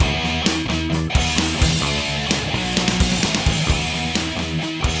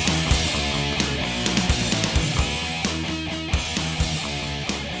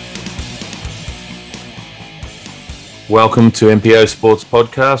Welcome to MPO Sports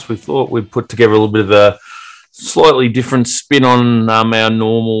Podcast. We thought we'd put together a little bit of a slightly different spin on our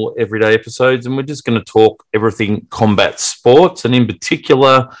normal everyday episodes, and we're just going to talk everything combat sports, and in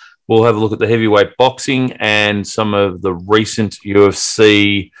particular, we'll have a look at the heavyweight boxing and some of the recent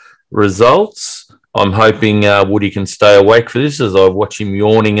UFC results. I'm hoping Woody can stay awake for this as I watch him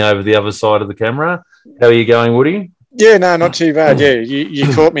yawning over the other side of the camera. How are you going, Woody? Yeah, no, not too bad. Yeah, you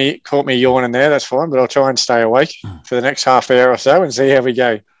caught me yawning there. That's fine, but I'll try and stay awake for the next half hour or so and see how we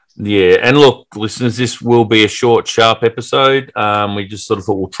go. Yeah, and look, listeners, this will be a short, sharp episode. We just sort of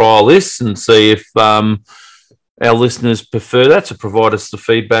thought we'll trial this and see if our listeners prefer that, to provide us the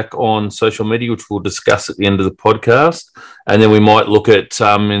feedback on social media, which we'll discuss at the end of the podcast. And then we might look at,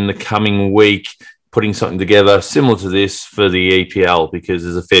 in the coming week, putting something together similar to this for the EPL, because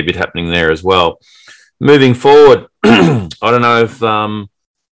there's a fair bit happening there as well. Moving forward, I don't know if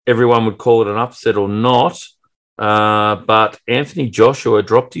everyone would call it an upset or not, but Anthony Joshua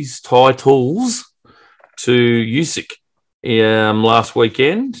dropped his titles to Usyk last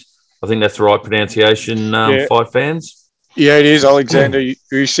weekend. I think that's the right pronunciation, fight fans. Yeah, it is. Alexander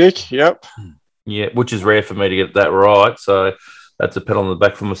Usyk, yep. Yeah, which is rare for me to get that right, so that's a pat on the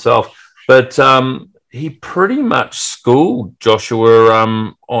back for myself. But he pretty much schooled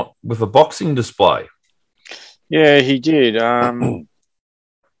Joshua with a boxing display. Yeah, he did. As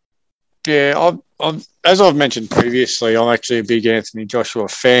I've mentioned previously, I'm actually a big Anthony Joshua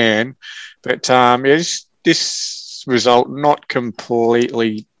fan, but this result not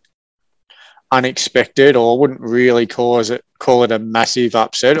completely unexpected, or wouldn't really call it a massive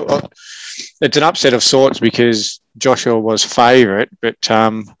upset. It's an upset of sorts because Joshua was favourite, but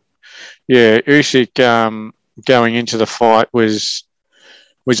Usyk going into the fight was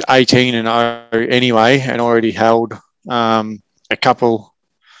 18-0 anyway, and already held a couple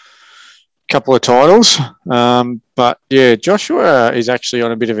of titles. But yeah, Joshua is actually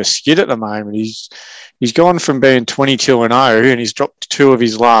on a bit of a skid at the moment. He's gone from being 22-0 and he's dropped 2 of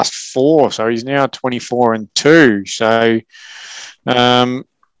his last 4, so he's now 24-2. So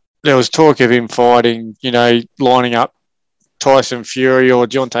there was talk of him fighting, lining up Tyson Fury or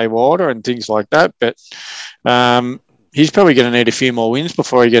Deontay Wilder and things like that, but he's probably going to need a few more wins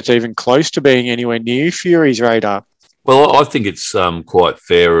before he gets even close to being anywhere near Fury's radar. Well, I think it's quite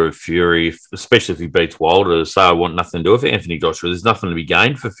fair of Fury, especially if he beats Wilder, to say I want nothing to do with Anthony Joshua. There's nothing to be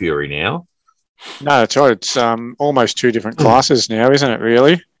gained for Fury now. No, that's right. It's almost 2 different classes now, isn't it,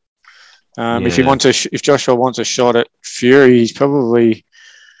 really? If Joshua wants a shot at Fury, he's probably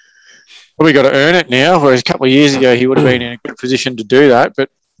got to earn it now, whereas a couple of years ago he would have been in a good position to do that, but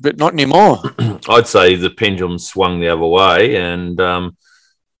not anymore. I'd say the pendulum swung the other way, and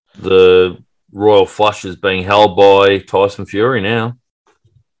the royal flush is being held by Tyson Fury now.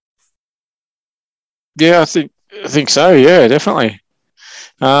 Yeah, I think so. Yeah, definitely.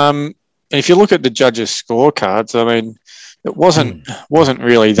 If you look at the judges' scorecards, I mean, it wasn't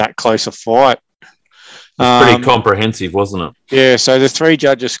really that close a fight. It's pretty comprehensive, wasn't it? Yeah, so the 3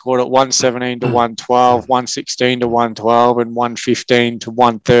 judges scored at 117 to 112, 116 to 112, and 115 to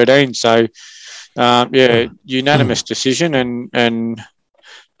 113. So, unanimous decision and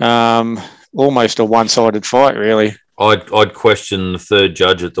almost a one-sided fight, really. I'd question the 3rd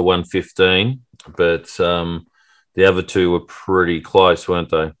judge at the 115, but the other 2 were pretty close,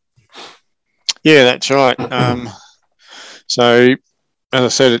 weren't they? Yeah, that's right. So, as I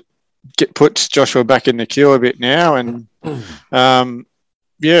said, it puts Joshua back in the queue a bit now, and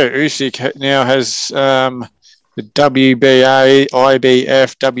Usyk now has the WBA,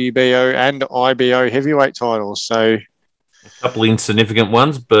 IBF, WBO, and IBO heavyweight titles. So a couple of insignificant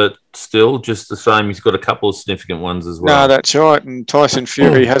ones, but still just the same. He's got a couple of significant ones as well. No, that's right. And Tyson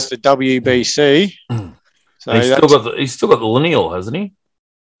Fury has the WBC. So he's still got the lineal, hasn't he?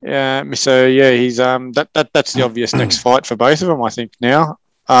 Yeah. So yeah, he's that's the obvious next fight for both of them, I think. Now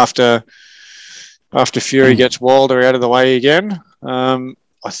after Fury gets Wilder out of the way again, I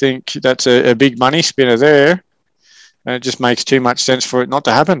think that's a big money spinner there. And it just makes too much sense for it not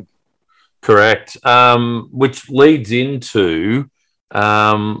to happen. Correct. Which leads into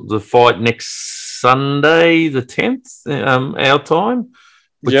the fight next Sunday, the 10th, our time,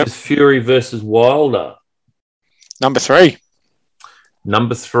 which is Fury versus Wilder. Number 3.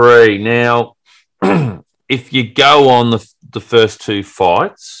 Now, if you go on the first 2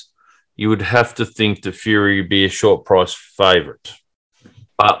 fights, you would have to think that Fury would be a short price favourite.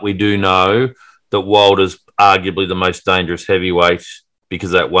 But we do know that Wilder's arguably the most dangerous heavyweight because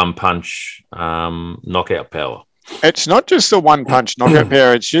of that one-punch knockout power. It's not just the one-punch knockout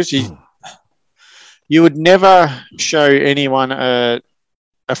power. It's just you would never show anyone a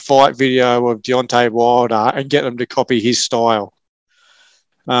a fight video of Deontay Wilder and get them to copy his style.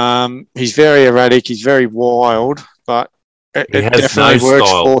 He's very erratic. He's very wild, but it definitely works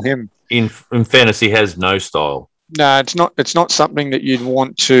for him. In fairness, he has no style. No, it's not. It's not something that you'd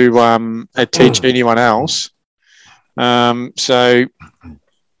want to teach anyone else. So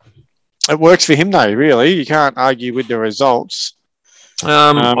it works for him, though. Really, you can't argue with the results.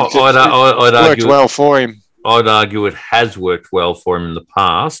 I'd argue worked well for him. I'd argue it has worked well for him in the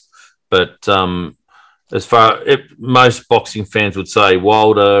past, but as far most boxing fans would say,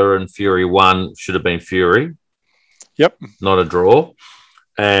 Wilder and Fury won should have been Fury. Yep, not a draw,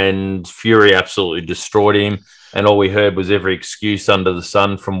 and Fury absolutely destroyed him. And all we heard was every excuse under the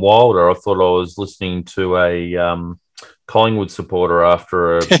sun from Wilder. I thought I was listening to a Collingwood supporter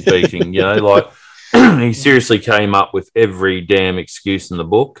after a beating. He seriously came up with every damn excuse in the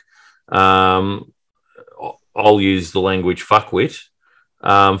book. I'll use the language fuckwit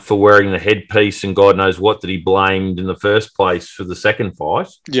for wearing the headpiece and God knows what that he blamed in the first place for the second fight.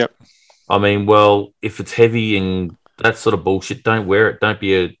 Yep. I mean, well, if it's heavy and that sort of bullshit, don't wear it. Don't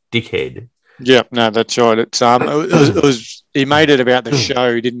be a dickhead. Yeah, no, that's right. It's it was he made it about the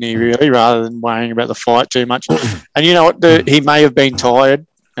show, didn't he? Really, rather than worrying about the fight too much. And you know what? He may have been tired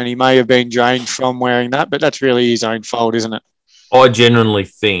and he may have been drained from wearing that, but that's really his own fault, isn't it? I genuinely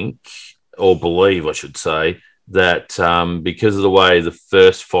think, or believe, I should say, that because of the way the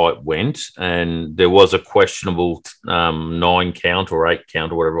first fight went, and there was a questionable 9 count or 8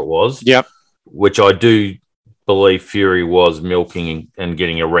 count or whatever it was. Yep. Which I do believe Fury was milking and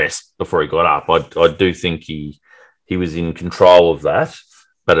getting a rest before he got up. I do think he was in control of that,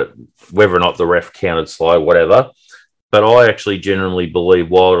 but whether or not the ref counted slow, whatever. But I actually genuinely believe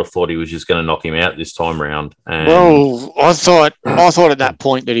Wilder thought he was just going to knock him out this time round. And well, I thought at that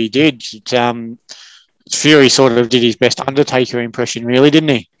point that he did. Fury sort of did his best Undertaker impression, really, didn't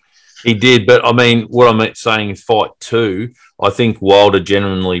he? He did, but I mean, what I'm saying in fight 2, I think Wilder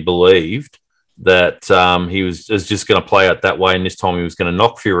genuinely believed that he was just going to play out that way, and this time he was going to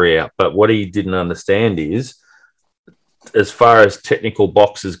knock Fury out. But what he didn't understand is, as far as technical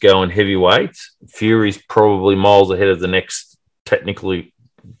boxers go in heavyweights, Fury's probably miles ahead of the next technically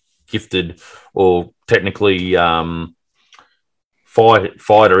gifted or technically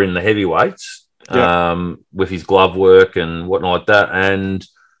fighter in the heavyweights, with his glove work and whatnot like that. And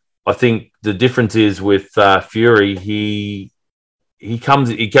I think the difference is with Fury, he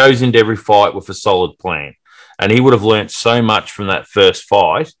goes into every fight with a solid plan, and he would have learnt so much from that first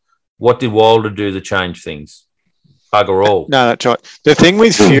fight. What did Wilder do to change things? Bugger all. No, that's right. The thing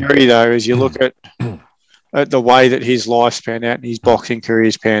with Fury, though, is you look at the way that his life's panned out and his boxing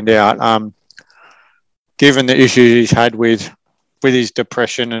career's panned out, given the issues he's had with his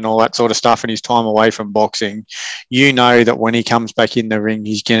depression and all that sort of stuff and his time away from boxing, you know that when he comes back in the ring,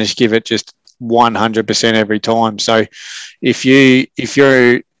 he's going to give it just 100% every time. So if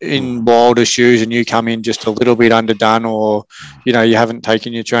you're in Wilder's shoes and you come in just a little bit underdone, or you haven't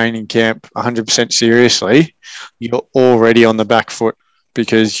taken your training camp 100% seriously, you're already on the back foot,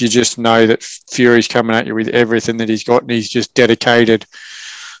 because you just know that Fury's coming at you with everything that he's got, and he's just dedicated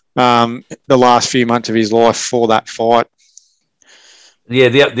the last few months of his life for that fight. Yeah,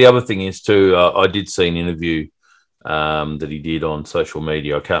 the other thing is too, I did see an interview that he did on social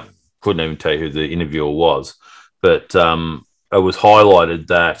media. Couldn't even tell you who the interviewer was, but it was highlighted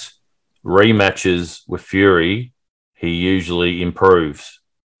that rematches with Fury, he usually improves.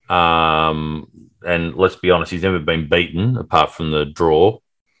 And let's be honest, he's never been beaten apart from the draw.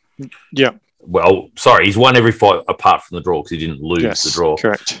 Yeah. Well, sorry, he's won every fight apart from the draw because he didn't lose the draw.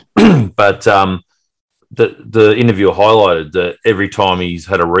 Correct. But the interviewer highlighted that every time he's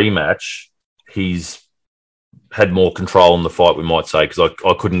had a rematch, he's had more control in the fight, we might say, because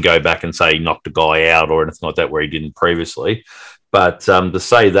I couldn't go back and say he knocked a guy out or anything like that where he didn't previously. But to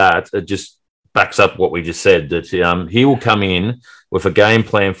say that, it just backs up what we just said, that he will come in with a game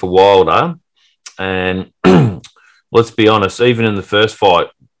plan for Wilder. And let's be honest, even in the first fight,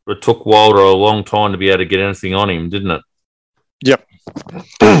 it took Wilder a long time to be able to get anything on him, didn't it? Yep.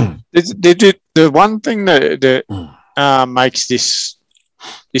 The one thing that makes this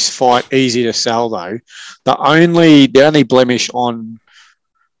fight easy to sell, though, the only blemish on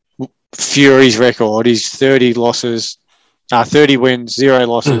Fury's record is 30 wins, 0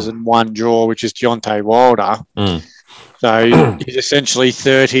 losses, and 1 draw, which is Deontay Wilder. So he's essentially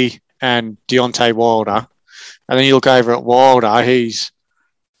 30 and Deontay Wilder. And then you look over at Wilder, he's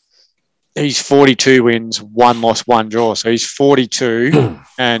 42 wins, 1 loss, 1 draw. So he's 42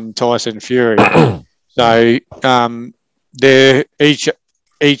 and Tyson Fury. So they're each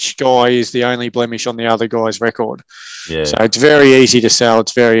each guy is the only blemish on the other guy's record. Yeah. So it's very easy to sell.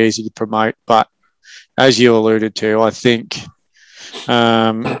 It's very easy to promote. But as you alluded to, I think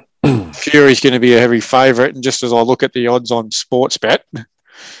Fury's going to be a heavy favourite. And just as I look at the odds on Sportsbet,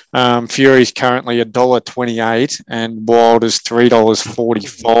 Fury's currently $1.28 and Wilder's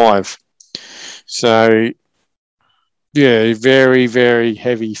 $3.45. So, yeah, very, very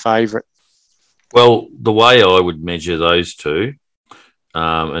heavy favourite. Well, the way I would measure those two,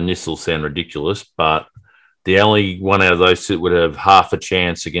 and this will sound ridiculous, but the only one out of those two that would have half a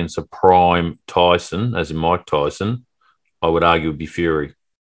chance against a prime Tyson, as in Mike Tyson, I would argue would be Fury.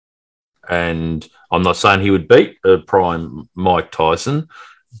 And I'm not saying he would beat a prime Mike Tyson,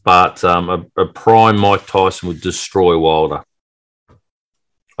 but a prime Mike Tyson would destroy Wilder.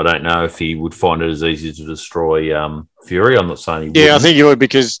 I don't know if he would find it as easy to destroy Fury. I'm not saying he would. Yeah, I think he would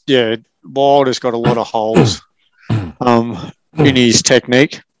because, Wilder's got a lot of holes in his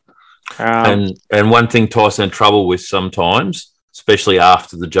technique. And one thing Tyson had trouble with sometimes, especially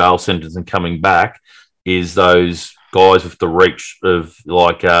after the jail sentence and coming back, is those guys with the reach of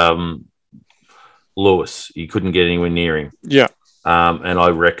like Lewis. You couldn't get anywhere near him. Yeah. And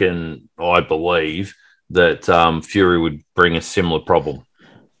I believe that Fury would bring a similar problem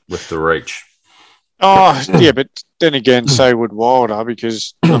with the reach. Oh, yeah, but then again, so would Wilder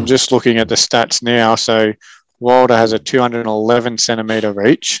because I'm just looking at the stats now. So Wilder has a 211 centimetre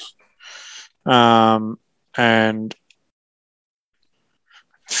reach and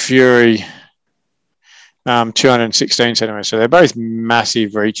Fury 216 centimetres. So they're both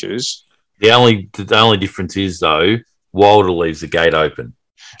massive reaches. The only difference is, though, Wilder leaves the gate open.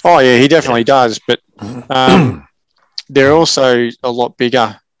 Oh, yeah, he definitely does. But they're also a lot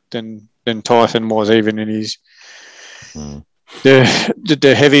bigger than Tyson was even in his...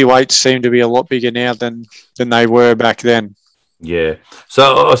 The heavyweights seem to be a lot bigger now than they were back then. Yeah.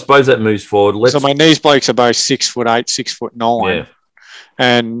 So I suppose that moves forward. These blokes are both 6'8", 6'9". Yeah.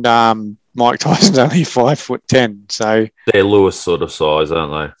 And Mike Tyson's only 5'10". So they're Lewis sort of size,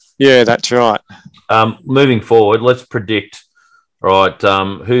 aren't they? Yeah, that's right. Moving forward, let's predict. Right,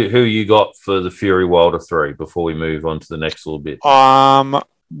 who you got for the Fury Wilder 3 before we move on to the next little bit?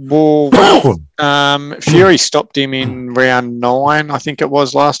 Fury stopped him in round 9, I think it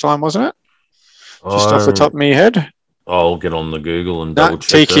was last time, wasn't it? Just off the top of my head. I'll get on the Google and double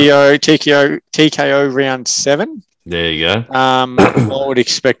check. TKO round 7. There you go. I would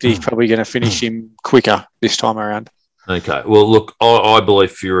expect he's probably going to finish him quicker this time around. Okay. Well, look, I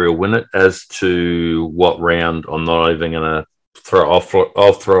believe Fury will win it. As to what round, I'm not even going to throw.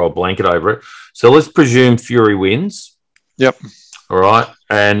 I'll throw a blanket over it. So let's presume Fury wins. Yep. All right,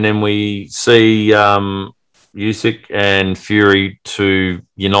 and then we see Usyk and Fury to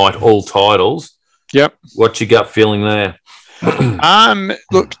unite all titles. Yep. What's your gut feeling there?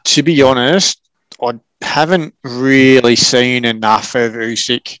 Look, to be honest, I haven't really seen enough of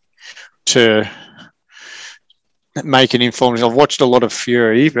Usyk to make an informed. I've watched a lot of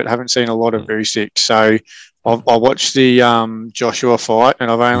Fury, but haven't seen a lot of Usyk. So I watched the Joshua fight,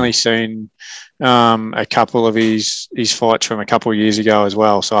 and I've only seen a couple of his fights from a couple of years ago as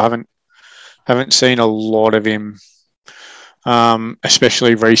well. So I haven't seen a lot of him,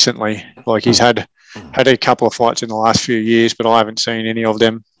 especially recently. Like he's had a couple of fights in the last few years, but I haven't seen any of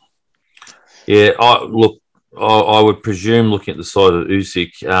them. Yeah, I would presume, looking at the side of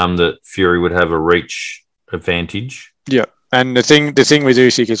Usyk, that Fury would have a reach advantage. Yeah, and the thing with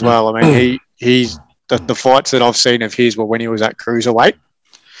Usyk as well. I mean, he's the fights that I've seen of his were when he was at cruiserweight.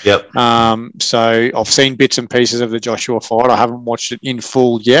 Yep. So I've seen bits and pieces of the Joshua fight. I haven't watched it in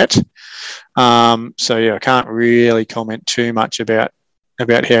full yet. So yeah, I can't really comment too much about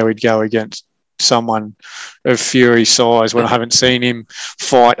how he'd go against someone of Fury's size when I haven't seen him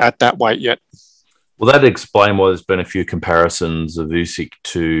fight at that weight yet. Well, that'd explain why there's been a few comparisons of Usyk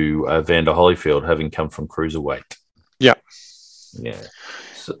to Evander Holyfield having come from cruiserweight. Yeah. Yeah.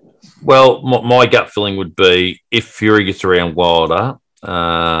 So, well, my gut feeling would be if Fury gets around Wilder,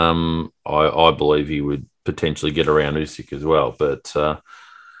 I believe he would potentially get around Usyk as well. But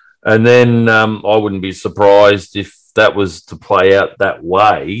and then I wouldn't be surprised if that was to play out that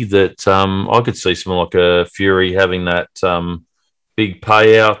way, that I could see someone like a Fury having that big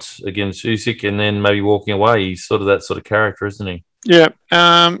payout against Usyk and then maybe walking away. He's sort of that sort of character, isn't he? Yeah.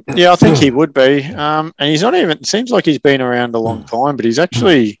 I think he would be. And he's not even, it seems like he's been around a long time, but he's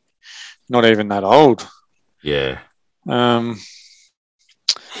actually not even that old. Yeah. But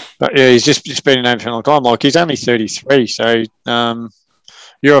yeah, he's just been in for a long time. Like he's only 33, so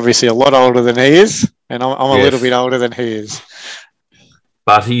you're obviously a lot older than he is, and I'm a little bit older than he is.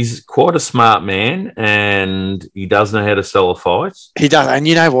 but he's quite a smart man, and he does know how to sell a fight. He does, and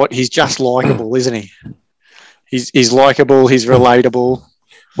you know what? He's just likable, isn't he? He's likable. He's relatable.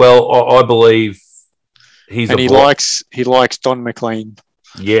 Well, I believe he likes Don McLean.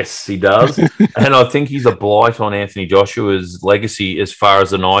 Yes, he does. And I think he's a blight on Anthony Joshua's legacy as far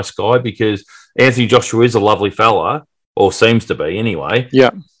as a nice guy, because Anthony Joshua is a lovely fella, or seems to be anyway.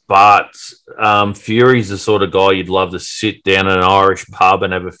 Yeah. But Fury's the sort of guy you'd love to sit down in an Irish pub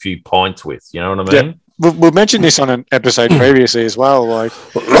and have a few pints with. You know what I mean? Yeah. We mentioned this on an episode previously as well. Like,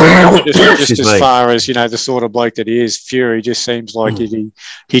 just as far as, the sort of bloke that he is, Fury just seems like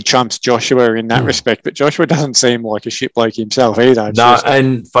he trumps Joshua in that respect. But Joshua doesn't seem like a shit bloke himself either.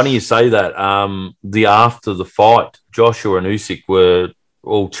 And funny you say that. After the fight, Joshua and Usyk were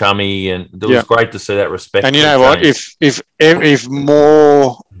all chummy, and it was great to see that respect. And you know what? If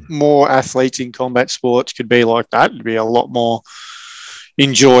more athletes in combat sports could be like that, it'd be a lot more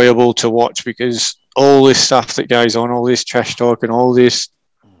enjoyable to watch, because all this stuff that goes on, all this trash talk and all this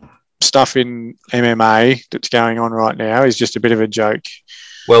stuff in MMA that's going on right now is just a bit of a joke.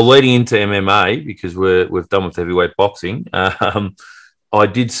 Well, leading into MMA, because we've done with heavyweight boxing, I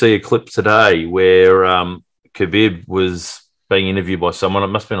did see a clip today where Khabib was being interviewed by someone. It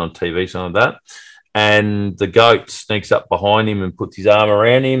must have been on TV, something like that. And the GOAT sneaks up behind him and puts his arm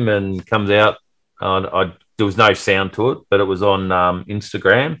around him and comes out. There was no sound to it, but it was on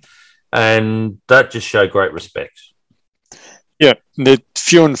Instagram. And that just showed great respect. Yeah, they're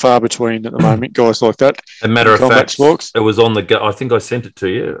few and far between at the moment, guys like that. As a matter of fact, sports. It was on the GOAT. I think I sent it to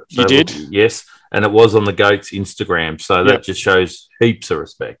you. So you did? Yes, and it was on the GOAT's Instagram. So that just shows heaps of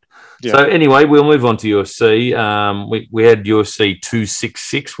respect. Yep. So anyway, we'll move on to UFC. We had UFC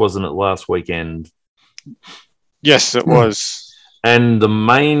 266, wasn't it, last weekend? Yes, it was. And the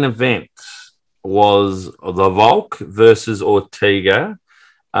main event was the Volk versus Ortega.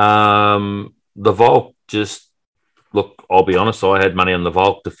 The Volk look, I'll be honest, I had money on the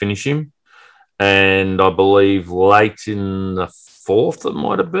Volk to finish him. And I believe late in the fourth, it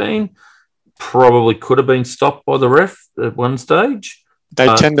might have been, probably could have been stopped by the ref at one stage. They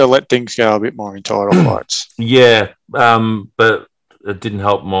tend to let things go a bit more in title fights. Yeah, but it didn't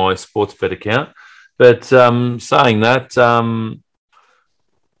help my sports bet account. But saying that,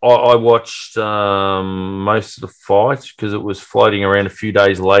 I watched most of the fight because it was floating around a few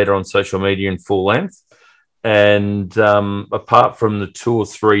days later on social media in full length. And apart from the 2 or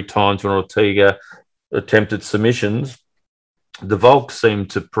 3 times when Ortega attempted submissions, the Volk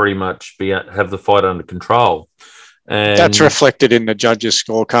seemed to pretty much have the fight under control. And that's reflected in the judges'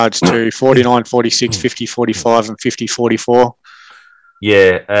 scorecards too, 49-46, 50-45 and 50-44.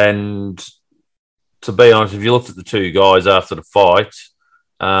 Yeah, and to be honest, if you looked at the two guys after the fight,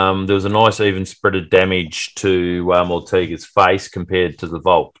 there was a nice even spread of damage to Ortega's face compared to the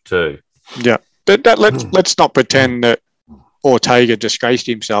Volk too. Yeah, but let's not pretend that Ortega disgraced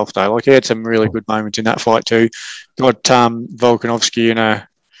himself though. Like, he had some really good moments in that fight too. Got Volkanovski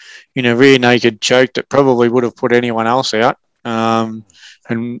in a rear naked choke that probably would have put anyone else out. And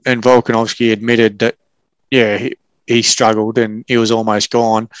Volkanovski admitted that, he struggled and he was almost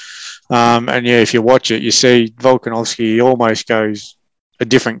gone. And if you watch it, you see Volkanovski almost goes a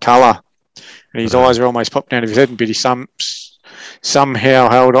different colour, and his eyes are almost popped out of his head, but he somehow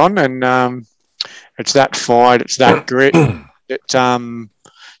held on. And it's that fight, it's that grit that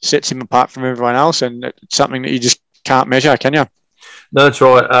sets him apart from everyone else, and it's something that you just can't measure, can you? No, that's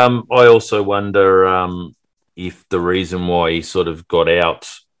right. I also wonder if the reason why he sort of got out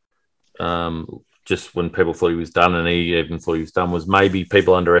just when people thought he was done, and he even thought he was done, was maybe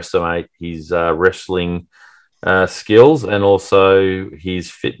people underestimate his wrestling skills and also his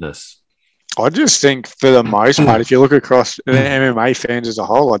fitness. I just think for the most part, if you look across the MMA fans as a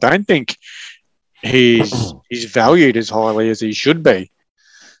whole, I don't think he's valued as highly as he should be.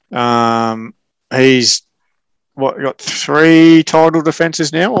 He's got 3 title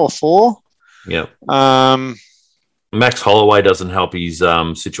defenses now, or 4? Yeah. Max Holloway doesn't help his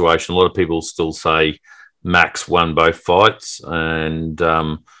situation. A lot of people still say Max won both fights, and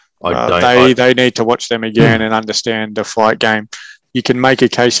they need to watch them again and understand the fight game. You can make a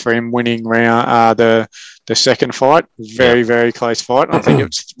case for him winning round the second fight. Very, very close fight. I think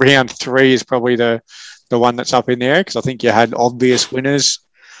it's round 3 is probably the one that's up in the air, because I think you had obvious winners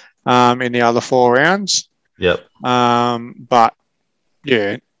in the other 4 rounds. Yep. But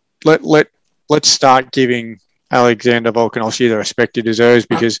yeah, let's start giving Alexander Volkanovski the respect he deserves,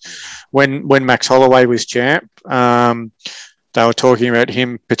 because when Max Holloway was champ, they were talking about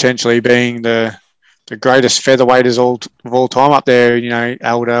him potentially being the greatest featherweight of all time, up there,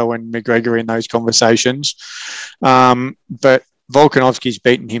 Aldo and McGregor in those conversations. But Volkanovski's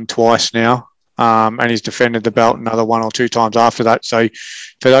beaten him twice now, and he's defended the belt another 1 or 2 times after that. So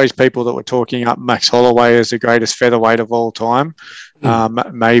for those people that were talking up Max Holloway as the greatest featherweight of all time,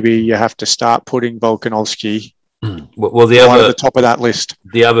 maybe you have to start putting Volkanovski well, at the top of that list.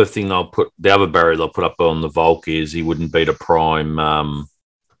 The other thing the other barrier they'll put up on the Volk is he wouldn't beat a prime.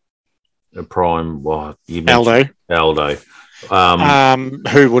 Well, you mentioned Aldo.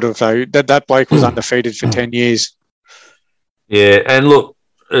 Who would have though? That bloke was undefeated for 10 years. Yeah, and look,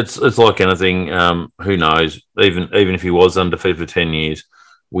 it's like anything. Who knows? Even if he was undefeated for 10 years,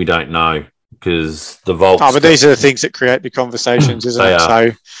 we don't know because the Volks. Oh, but these are the things that create the conversations, isn't it?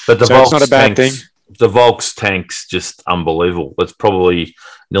 So, but the Volks it's not a bad thing. The Volks tank's just unbelievable. It's probably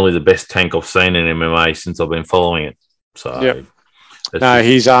nearly the best tank I've seen in MMA since I've been following it. So, yep. No,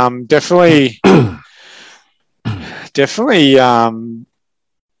 he's definitely up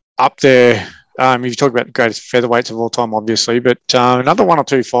there. You talk about the greatest featherweights of all time, obviously, but another 1 or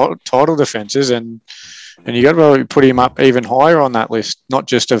 2 title defenses, and you got to really put him up even higher on that list, not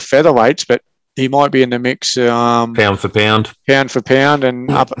just of featherweights, but he might be in the mix pound for pound,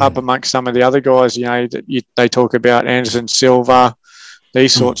 and up amongst some of the other guys. You know, they talk about Anderson Silva,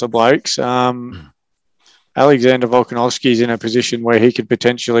 these sorts of blokes. Alexander Volkanovski is in a position where he could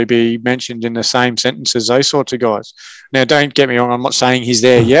potentially be mentioned in the same sentence as those sorts of guys. Now, don't get me wrong, I'm not saying he's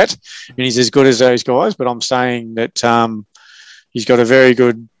there yet and he's as good as those guys, but I'm saying that he's got a very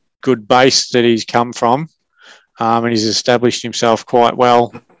good base that he's come from, and he's established himself quite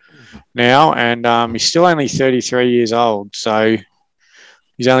well now, and he's still only 33 years old, so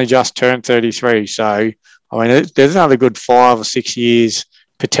he's only just turned 33. So, I mean, there's another good 5 or 6 years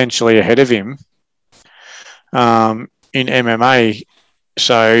potentially ahead of him in MMA.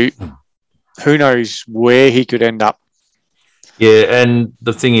 So who knows where he could end up. Yeah, and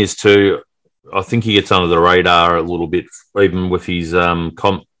the thing is too, I think he gets under the radar a little bit, even with his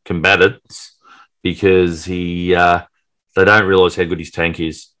combatants, because they don't realise how good his tank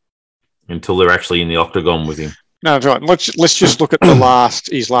is until they're actually in the octagon with him. No, that's right. Let's just look at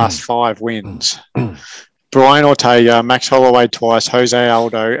his last 5 wins. Brian Ortega, Max Holloway twice, Jose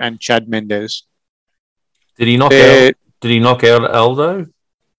Aldo, and Chad Mendes. Did he knock out Aldo?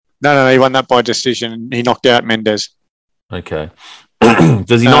 No, he won that by decision. He knocked out Mendes. Okay.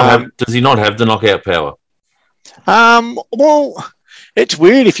 Does he not have the knockout power? Well, it's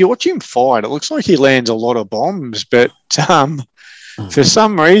weird. If you watch him fight, it looks like he lands a lot of bombs, but for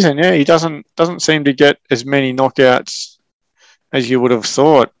some reason, he doesn't seem to get as many knockouts as you would have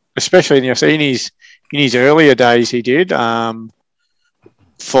thought. Especially in his earlier days, he did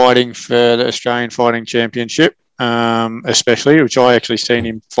fighting for the Australian Fighting Championship, especially, which I actually seen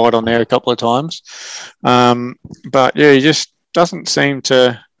him fight on there a couple of times. But yeah, he just doesn't seem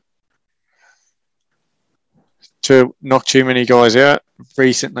to knock too many guys out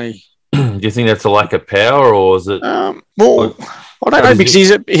recently. Do you think that's a lack of power, or is it? Well, I don't know, because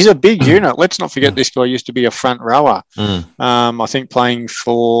he's a big unit. Let's not forget this guy used to be a front rower. I think playing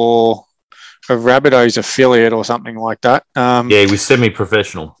for a Rabbitohs affiliate or something like that. Yeah, he was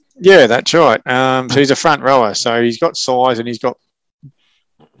semi-professional. Yeah, that's right. So he's a front rower, so he's got size and he's got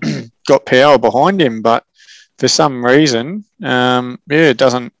power behind him, but for some reason, it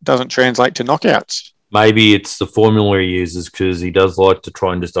doesn't translate to knockouts. Maybe it's the formula he uses because he does like to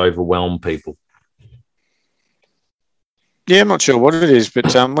try and just overwhelm people. Yeah, I'm not sure what it is,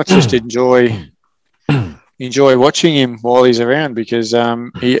 but let's just enjoy watching him while he's around, because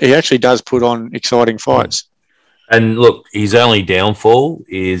he actually does put on exciting fights. And look, his only downfall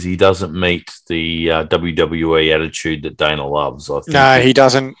is he doesn't meet the WWE attitude that Dana loves. I think. No, he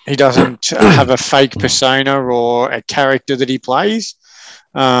doesn't. He doesn't have a fake persona or a character that he plays.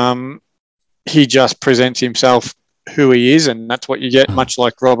 He just presents himself who he is, and that's what you get, much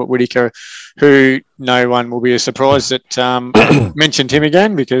like Robert Whittaker, who no one will be surprised that mentioned him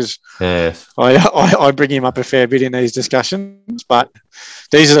again, because yes. I bring him up a fair bit in these discussions. But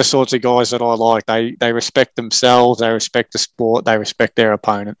these are the sorts of guys that I like. They respect themselves, they respect the sport, they respect their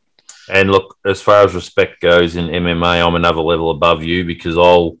opponent. And look, as far as respect goes in MMA, I'm another level above you, because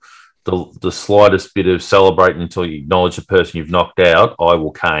the slightest bit of celebrate until you acknowledge the person you've knocked out, I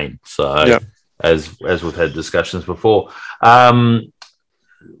will cane. So, yep. as we've had discussions before.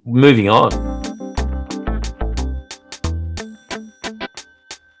 Moving on.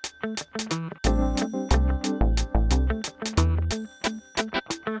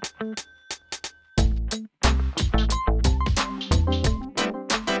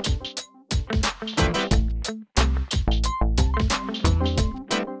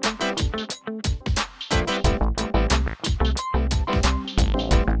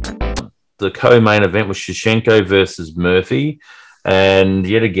 the co-main event was Shevchenko versus Murphy. And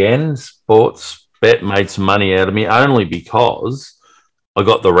yet again, Sports Bet made some money out of me only because I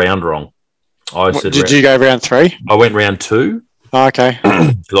got the round wrong. Did you go round 3? I went round 2. Oh, okay.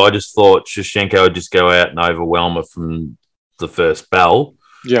 Because I just thought Shevchenko would just go out and overwhelm her from the first bell.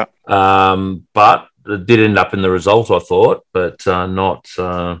 Yeah. But it did end up in the result, I thought, but not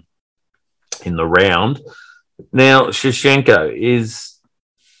in the round. Now, Shevchenko, is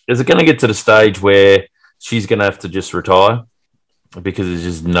it going to get to the stage where she's going to have to just retire because there's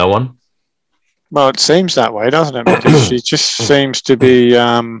just no one? Well, it seems that way, doesn't it? Because she just seems to be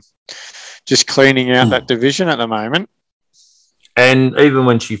just cleaning out that division at the moment. And even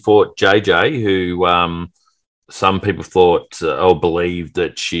when she fought JJ, who some people thought or believed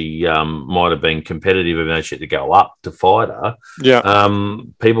that she might have been competitive, even though she had to go up to fight her. Yeah.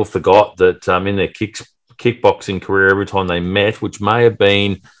 People forgot that in their kickboxing career, every time they met, which may have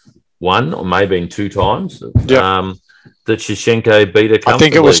been one or may have been 2 times, that Shevchenko beat her comfortably. I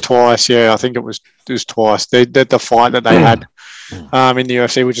think it was twice. Yeah, I think it was twice. The fight that they had in the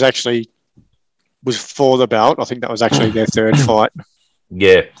UFC, which actually was for the belt. I think that was actually their 3rd fight.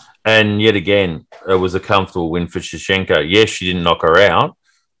 Yeah, and yet again, it was a comfortable win for Shevchenko. Yes, she didn't knock her out,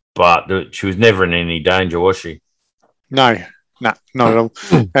 but she was never in any danger, was she? No, not at all.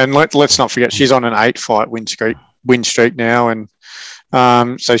 And let's not forget, she's on an 8-fight win streak now, and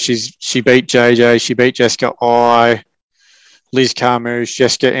so she beat JJ, she beat Jessica Eye, Liz Carmouche,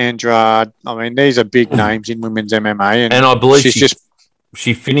 Jessica Andrade. I mean, these are big names in women's MMA, and I believe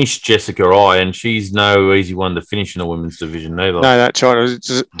she finished Jessica Eye, and she's no easy one to finish in the women's division either. No, that's right.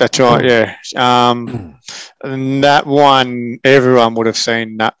 That's right. Yeah. And that one, everyone would have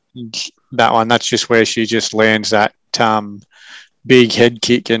seen that one. That's just where she just lands that big head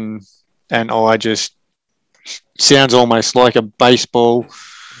kick, and I just sounds almost like a baseball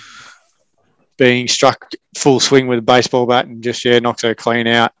being struck full swing with a baseball bat, and just knocks her clean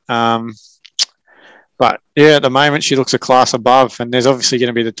out. But yeah, at the moment she looks a class above, and there's obviously going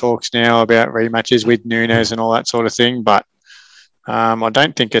to be the talks now about rematches with Nunes and all that sort of thing. But I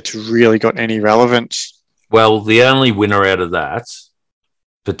don't think it's really got any relevance. Well, the only winner out of that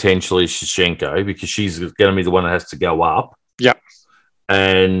potentially is Shevchenko, because she's going to be the one that has to go up. Yep.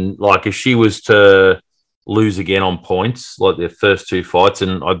 And like if she was to lose again on points, like their first 2 fights,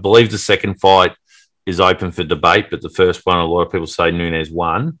 and I believe the second fight is open for debate, but the first one, a lot of people say Nunes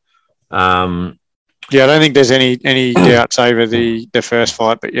won. Yeah, I don't think there's any doubts over the first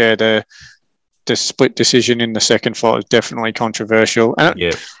fight, but yeah, the split decision in the second fight was definitely controversial. And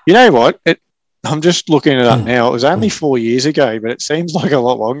you know what? I'm just looking it up now. It was only 4 years ago, but it seems like a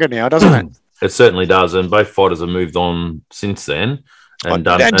lot longer now, doesn't it? It certainly does, and both fighters have moved on since then and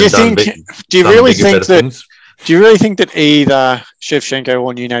done. Do you really think that either Shevchenko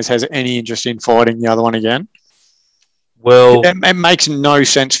or Nunes has any interest in fighting the other one again? Well, it makes no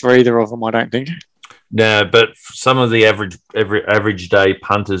sense for either of them, I don't think. No, but some of the average day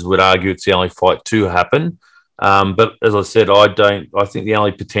punters would argue it's the only fight to happen. But as I said, I think the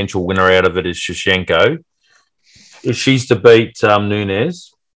only potential winner out of it is Shevchenko. If she's to beat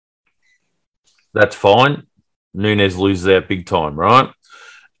Nunes, that's fine. Nunes loses out big time, right?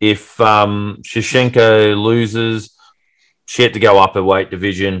 If Shevchenko loses, she had to go up a weight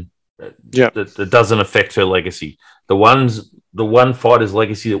division. That doesn't affect her legacy. The one fighter's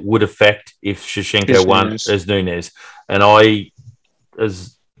legacy that would affect if Shevchenko won is Nunes. And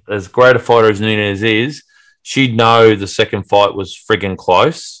as great a fighter as Nunes is, she'd know the second fight was friggin'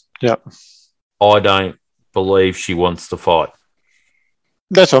 close. Yep. I don't believe she wants to fight.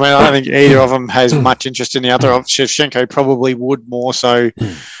 That's what I mean. I don't think either of them has much interest in the other. Shevchenko probably would more so,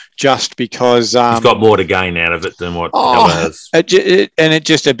 just because he's got more to gain out of it than what Keller has. It's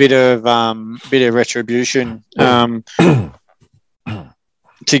just a bit of retribution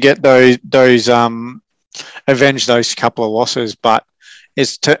to get those avenge those couple of losses. But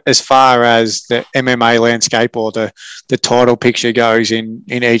as far as the MMA landscape or the title picture goes in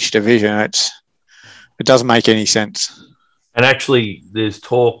each division, it doesn't make any sense. And actually, there's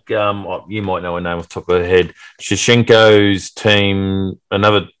talk, you might know her name off the top of her head, Shevchenko's team,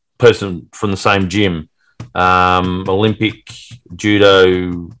 another person from the same gym, Olympic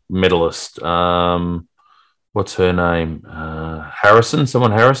judo medalist. What's her name? Harrison?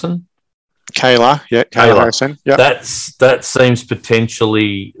 Someone Harrison? Kayla Harrison. Yep. That seems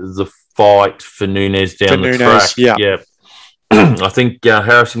potentially the fight for Nunes down the track. Yeah. I think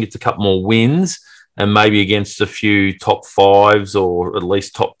Harrison gets a couple more wins, and maybe against a few top 5s or at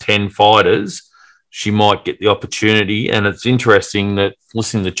least top 10 fighters, she might get the opportunity. And it's interesting that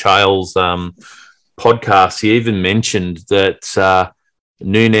listening to Chael's podcast, he even mentioned that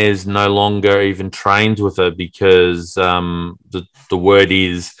Nunes no longer even trains with her because the word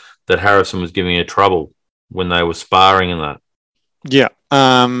is that Harrison was giving her trouble when they were sparring and that. Yeah.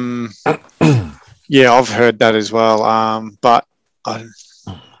 Yeah, I've heard that as well. But I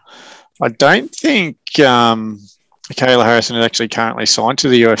don't think Kayla Harrison is actually currently signed to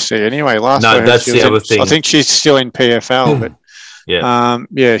the UFC anyway. That's the other thing. I think she's still in PFL, but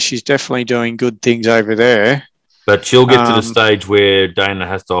yeah, she's definitely doing good things over there. But she'll get to the stage where Dana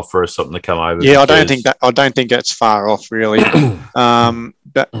has to offer her something to come over. Yeah, I don't think that's far off, really.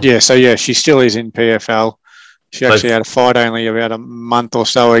 But yeah, she still is in PFL. She actually had a fight only about a month or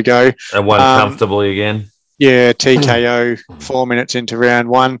so ago. And won comfortably again. Yeah, TKO 4 minutes into round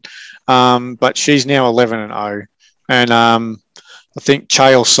one. But she's now 11-0. And I think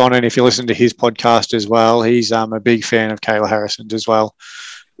Chael Sonnen, if you listen to his podcast as well, he's a big fan of Kayla Harrison as well.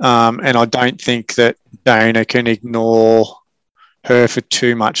 And I don't think that Dana can ignore her for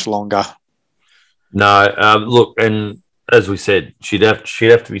too much longer. No, look, and as we said, she'd have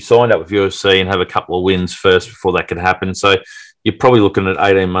to be signed up with UFC and have a couple of wins first before that could happen. So you're probably looking at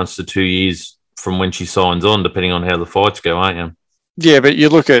 18 months to 2 years from when she signs on, depending on how the fights go, aren't you? Yeah, but you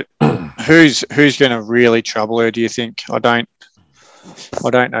look at who's going to really trouble her. Do you think? I don't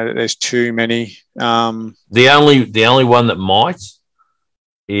know that there's too many. The only one that might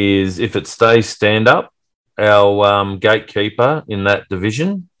is if it stays stand up, our gatekeeper in that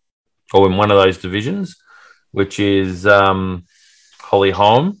division or in one of those divisions, which is Holly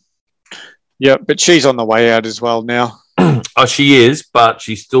Holm. Yeah, but she's on the way out as well now. Oh, she is, but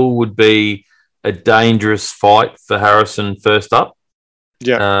she still would be a dangerous fight for Harrison first up.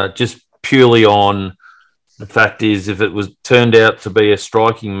 Yeah. Just purely on the fact is if it was turned out to be a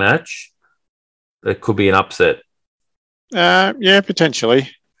striking match, it could be an upset. Yeah, potentially.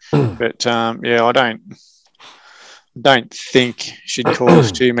 But I don't think she'd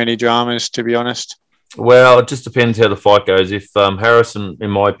cause too many dramas, to be honest. Well, it just depends how the fight goes. If Harrison, in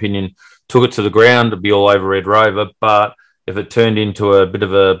my opinion, took it to the ground, it'd be all over Red Rover. But if it turned into a bit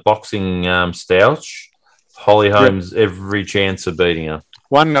of a boxing stouch, Holly Holmes every chance of beating her.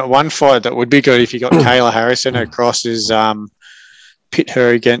 One fight that would be good if you got Kayla Harrison across is pit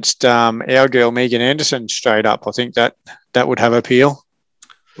her against our girl Megan Anderson straight up. I think that would have appeal.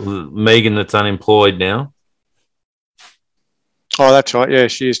 Megan, that's unemployed now. Oh, that's right. Yeah,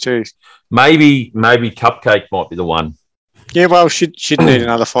 she is too. Maybe Cupcake might be the one. Yeah, well, she'd need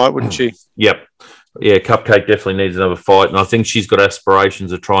another fight, wouldn't she? Yep. Yeah, Cupcake definitely needs another fight, and I think she's got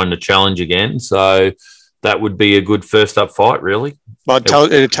aspirations of trying to challenge again. So that would be a good first up fight, really. Well,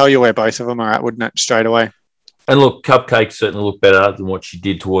 it'd tell you where both of them are at, wouldn't it, straight away? And look, Cupcake certainly looked better than what she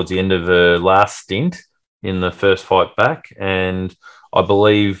did towards the end of her last stint in the first fight back, and I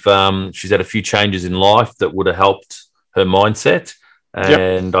believe she's had a few changes in life that would have helped her mindset,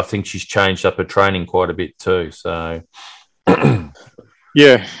 and I think she's changed up her training quite a bit too. So,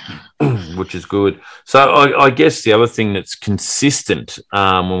 yeah, which is good. So I guess the other thing that's consistent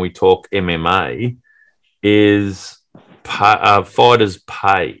when we talk MMA is fighters'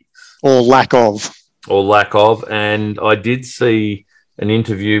 pay or lack of. And I did see an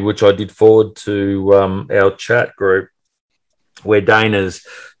interview which I did forward to our chat group where Dana's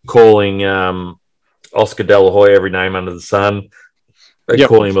calling Oscar De La Hoya every name under the sun. They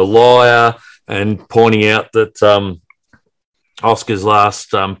call him a liar and pointing out that Oscar's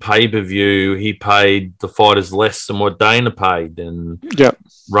last pay-per-view, he paid the fighters less than what Dana paid and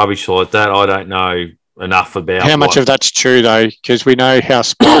rubbish like that. I don't know enough about how much of that's true, though, because we know how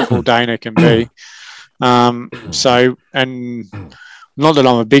spiteful Dana can be. So, and not that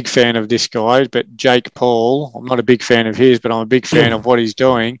I'm a big fan of this guy, but Jake Paul, I'm not a big fan of his, but I'm a big fan of what he's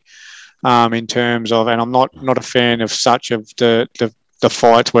doing in terms of, and I'm not a fan of such of the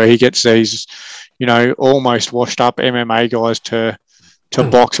fights where he gets these, almost washed up MMA guys to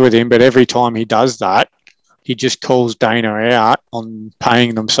box with him. But every time he does that, he just calls Dana out on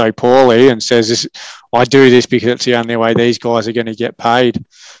paying them so poorly and says, I do this because it's the only way these guys are going to get paid.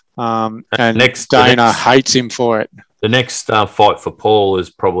 And Dana hates him for it. The next fight for Paul is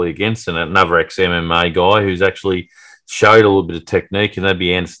probably against another ex-MMA guy who's actually showed a little bit of technique, and that'd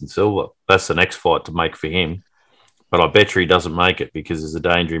be Anderson Silva. That's the next fight to make for him. But I bet you he doesn't make it because there's a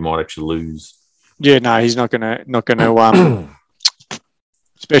danger he might actually lose. Yeah, no, he's not gonna.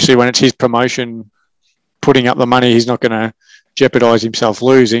 Especially when it's his promotion, putting up the money, he's not going to jeopardize himself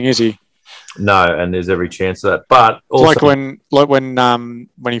losing, is he? No, and there's every chance of that. But also, when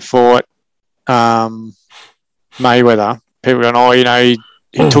he fought Mayweather, people going,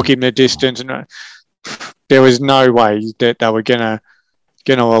 he took him the distance, and there was no way that they were gonna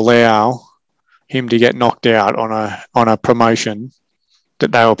allow him to get knocked out on a promotion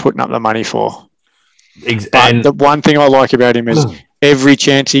that they were putting up the money for. And the one thing I like about him is every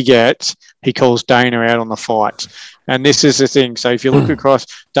chance he gets, he calls Dana out on the fights. And this is the thing. So if you look across,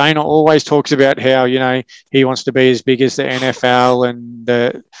 Dana always talks about how, he wants to be as big as the NFL and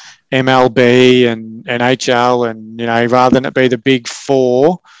the MLB and NHL, and, rather than it be the big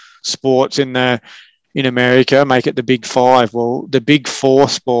four sports in America, make it the big five. Well, the big four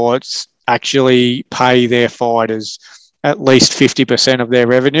sports actually pay their fighters at least 50% of their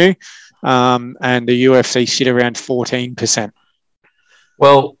revenue. And the UFC sit around 14%.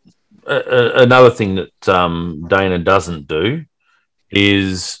 Well, another thing that Dana doesn't do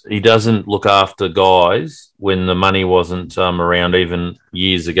is he doesn't look after guys when the money wasn't around even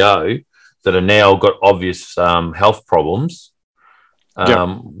years ago that are now got obvious health problems.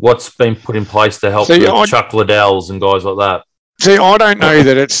 What's been put in place to help Chuck Liddells and guys like that? See, I don't know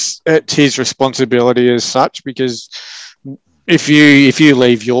that it's his responsibility as such, because if you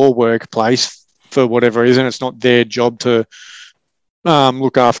leave your workplace for whatever reason, it's not their job to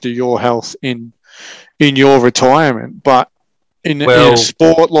look after your health in your retirement. But in a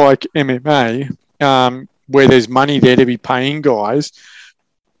sport like MMA, where there's money there to be paying guys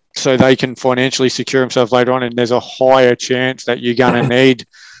so they can financially secure themselves later on, and there's a higher chance that you're going to need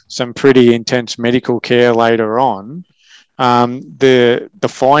some pretty intense medical care later on, the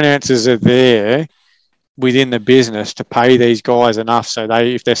finances are there within the business to pay these guys enough so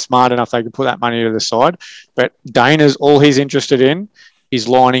if they're smart enough, they can put that money to the side. But Dana's, all he's interested in is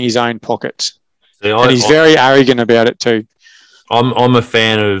lining his own pockets. And he's very arrogant about it too. I'm a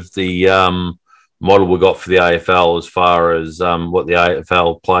fan of the model we got for the AFL as far as what the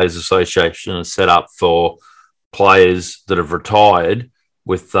AFL Players Association has set up for players that have retired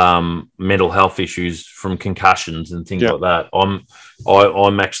with mental health issues from concussions and things like that.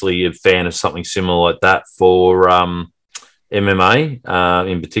 I'm actually a fan of something similar like that for MMA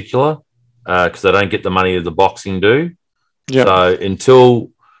in particular, because they don't get the money that the boxing do. Yep.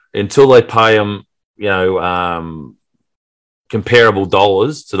 So until they pay them, comparable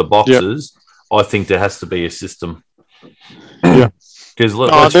dollars to the boxers, I think there has to be a system. Yeah, because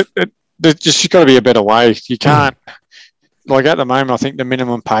there's just got to be a better way. You can't. Like at the moment, I think the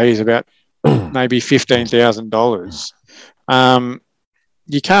minimum pay is about maybe $15,000.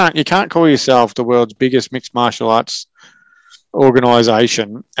 You can't call yourself the world's biggest mixed martial arts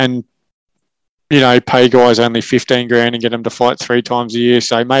organisation and pay guys only $15,000 and get them to fight 3 times a year.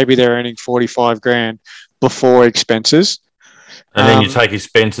 So maybe they're earning $45,000 before expenses, and then you take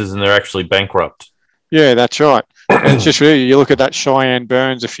expenses and they're actually bankrupt. Yeah, that's right. And it's just really, you look at that Cheyenne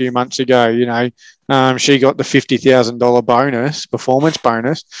Burns a few months ago, she got the $50,000 performance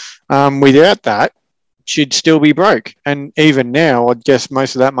bonus. Without that, she'd still be broke. And even now, I'd guess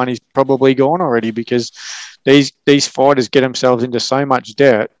most of that money's probably gone already, because these fighters get themselves into so much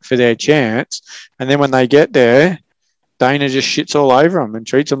debt for their chance. And then when they get there, Dana just shits all over them and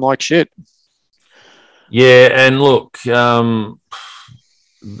treats them like shit. Yeah, and look, the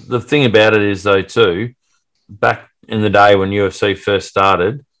thing about it is, though, too, back in the day when UFC first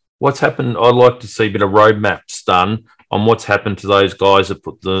started, what's happened? I'd like to see a bit of roadmaps done on what's happened to those guys that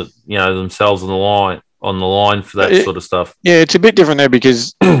put themselves on the line for that sort of stuff. Yeah, it's a bit different there,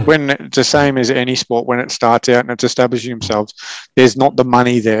 because when it's the same as any sport, when it starts out and it's establishing themselves, there's not the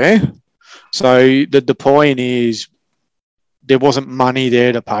money there. So the point is, there wasn't money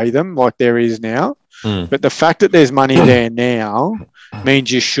there to pay them like there is now. But the fact that there's money there now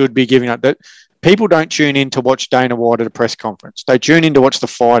means you should be giving up. That people don't tune in to watch Dana White at a press conference. They tune in to watch the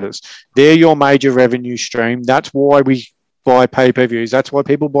fighters. They're your major revenue stream. That's why we buy pay-per-views. That's why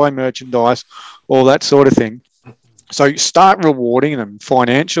people buy merchandise, all that sort of thing. So start rewarding them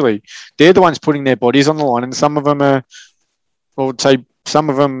financially. They're the ones putting their bodies on the line, and some of them are, I would say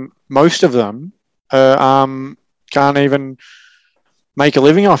most of them can't even make a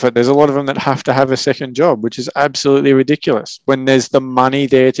living off it. There's a lot of them that have to have a second job, which is absolutely ridiculous when there's the money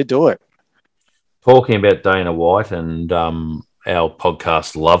there to do it. Talking about Dana White and our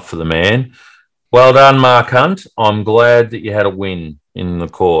podcast love for the man, well done, Mark Hunt. I'm glad that you had a win in the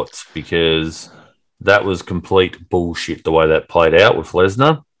courts, because that was complete bullshit the way that played out with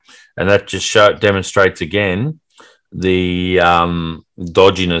Lesnar, and that just demonstrates again the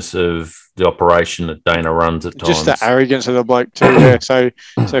dodginess of the operation that Dana runs at times. Just the arrogance of the bloke too. Yeah. So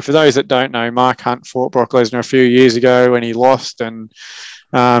for those that don't know, Mark Hunt fought Brock Lesnar a few years ago when he lost, and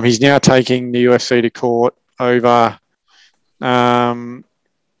he's now taking the UFC to court over.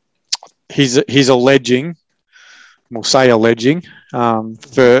 He's alleging, we'll say alleging,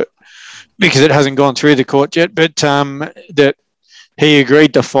 because it hasn't gone through the court yet, but that he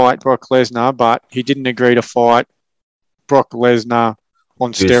agreed to fight Brock Lesnar, but he didn't agree to fight Brock Lesnar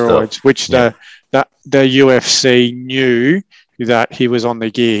on steroids, which the UFC knew that he was on the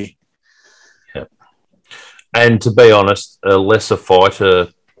gear. Yeah. And to be honest, a lesser fighter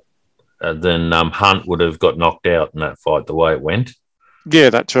than Hunt would have got knocked out in that fight the way it went. Yeah,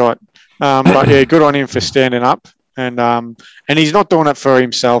 that's right. But yeah, good on him for standing up. And he's not doing it for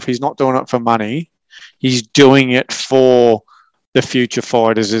himself. He's not doing it for money. He's doing it for the future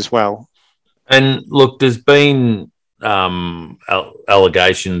fighters as well. And look, there's been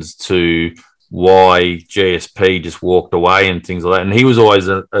allegations to why GSP just walked away and things like that. And he was always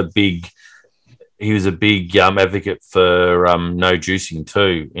a big advocate for no juicing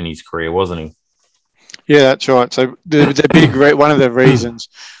too in his career, wasn't he? Yeah, that's right. So the big one of the reasons,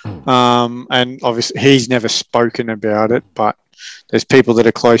 and obviously he's never spoken about it, but there's people that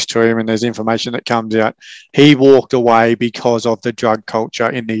are close to him and there's information that comes out. He walked away because of the drug culture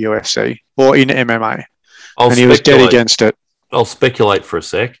in the UFC or in MMA. He was dead against it. I'll speculate for a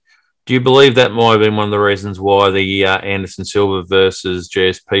sec. Do you believe that might have been one of the reasons why the Anderson Silva versus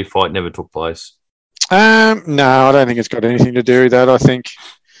GSP fight never took place? No, I don't think it's got anything to do with that. I think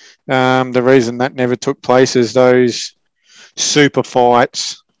the reason that never took place is those super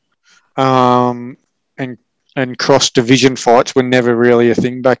fights and cross-division fights were never really a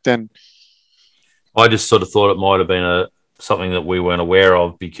thing back then. I just sort of thought it might have been something that we weren't aware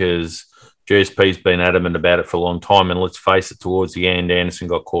of because GSP's been adamant about it for a long time, and let's face it, towards the end, Anderson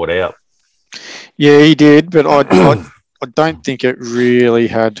got caught out. Yeah, he did, but I don't think it really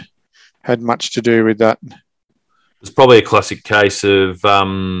had much to do with that. It's probably a classic case of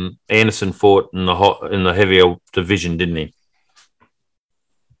Anderson fought in the heavier division, didn't he?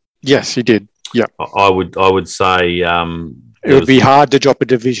 Yes, he did. Yeah, I would say it would be hard to drop a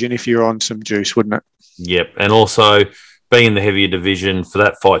division if you're on some juice, wouldn't it? Yep, and also being in the heavier division for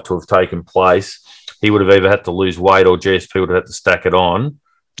that fight to have taken place, he would have either had to lose weight or GSP would have had to stack it on.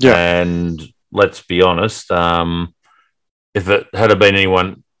 Yeah, and let's be honest, if it had been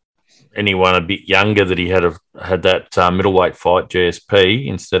anyone a bit younger that he had that middleweight fight, GSP,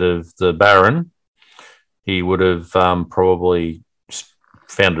 instead of the Baron, he would have probably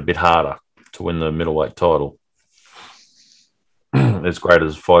found it a bit harder to win the middleweight title. As great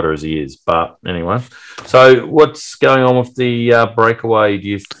as a fighter as he is. But anyway, so what's going on with the breakaway? Do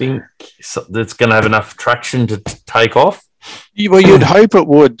you think that's going to have enough traction to take off? Well, you'd hope it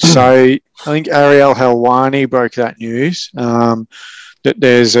would. So I think Ariel Helwani broke that news, that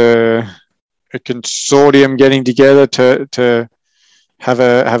there's a consortium getting together to have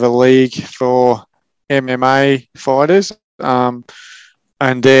a league for MMA fighters.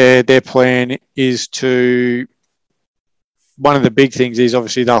 And their plan is to, one of the big things is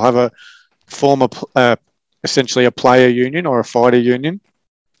obviously they'll have a form of essentially a player union or a fighter union,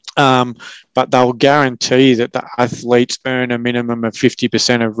 but they'll guarantee that the athletes earn a minimum of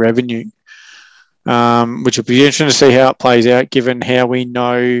 50% of revenue, which will be interesting to see how it plays out given how we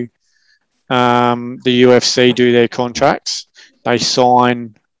know the UFC do their contracts. They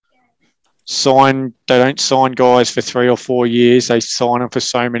they don't sign guys for 3 or 4 years. They sign them for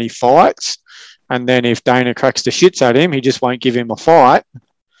so many fights. And then if Dana cracks the shits at him, he just won't give him a fight.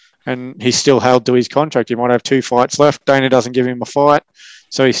 And he's still held to his contract. He might have 2 fights left. Dana doesn't give him a fight.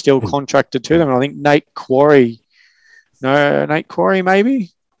 So he's still contracted to them. And I think Nate Quarry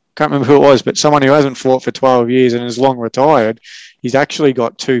maybe? Can't remember who it was, but someone who hasn't fought for 12 years and is long retired, he's actually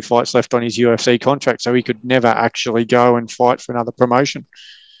got 2 fights left on his UFC contract. So he could never actually go and fight for another promotion.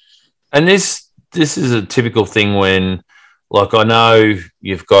 And this is a typical thing when, like, I know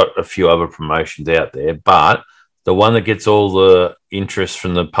you've got a few other promotions out there, but the one that gets all the interest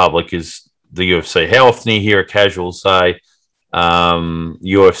from the public is the UFC. How often do you hear a casual say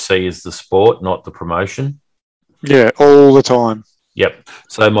UFC is the sport, not the promotion? Yeah, all the time. Yep.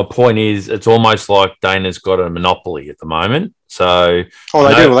 So my point is, it's almost like Dana's got a monopoly at the moment. So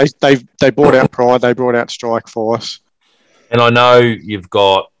they do. They brought out Pride. They brought out Strikeforce. And I know you've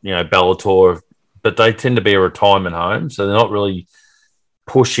got, Bellator, but they tend to be a retirement home, so they're not really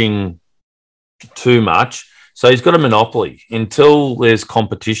pushing too much. So he's got a monopoly until there's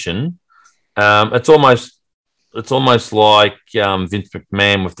competition. It's almost like Vince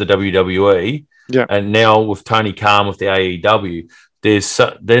McMahon with the WWE, yeah, and now with Tony Khan with the AEW.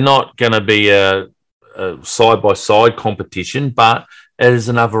 They're not going to be a side-by-side competition, but it is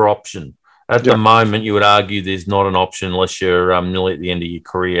another option. At the moment, you would argue there's not an option unless you're nearly at the end of your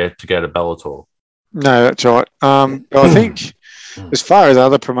career to go to Bellator. No, that's right. I think as far as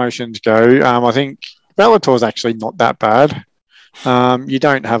other promotions go, I think Bellator is actually not that bad. You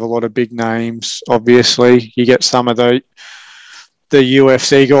don't have a lot of big names, obviously. You get some of the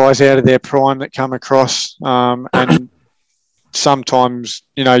UFC guys out of their prime that come across, and sometimes,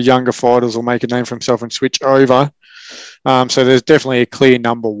 younger fighters will make a name for himself and switch over. So there's definitely a clear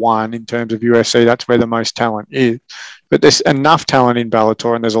number one in terms of UFC. That's where the most talent is. But there's enough talent in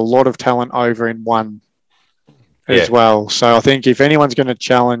Bellator, and there's a lot of talent over in one as well. So I think if anyone's going to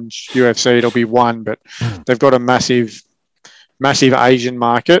challenge UFC, it'll be one. But they've got a massive Asian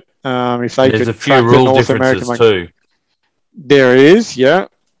market. If they there's could a few rule differences too. There is, yeah.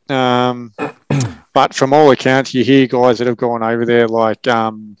 But from all accounts, you hear guys that have gone over there like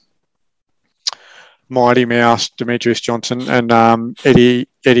Mighty Mouse, Demetrius Johnson, and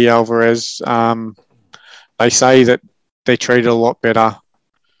Eddie Alvarez. They say that they're treated a lot better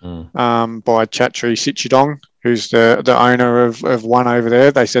by Chatri Sichidong, who's the owner of one over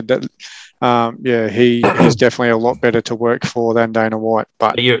there. They said that, he's definitely a lot better to work for than Dana White.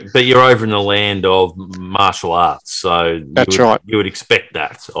 But you're over in the land of martial arts, so that's right. You would expect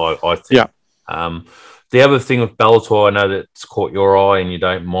that, I think. Yeah. The other thing with Bellator, I know that's caught your eye and you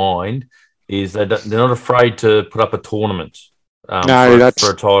don't mind, is they're not afraid to put up a tournament for a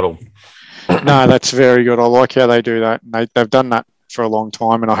title. No, that's very good. I like how they do that. They've done that for a long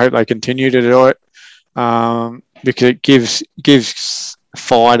time, and I hope they continue to do it because it gives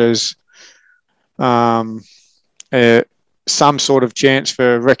fighters some sort of chance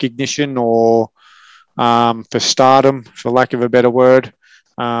for recognition or for stardom, for lack of a better word.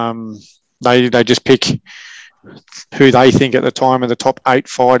 They just pick who they think at the time are the top 8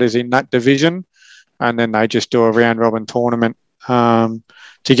 fighters in that division, and then they just do a round-robin tournament to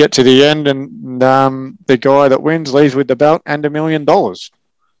get to the end, and the guy that wins leaves with the belt and $1 million.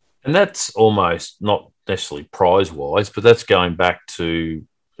 And that's almost not necessarily prize-wise, but that's going back to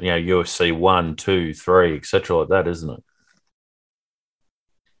UFC 1, 2, 3, etc. like that, isn't it?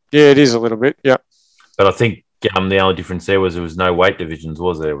 Yeah, it is a little bit, yeah. But I think the only difference there was no weight divisions,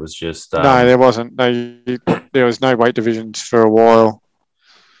 was there? It was just... no, there wasn't. There was no weight divisions for a while.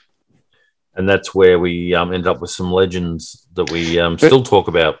 And that's where we ended up with some legends that we still talk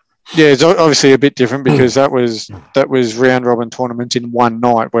about. Yeah, it's obviously a bit different because that was round-robin tournaments in one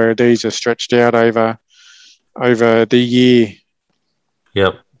night, where these are stretched out over the year.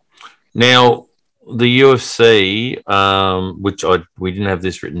 Yep. Now, the UFC, which we didn't have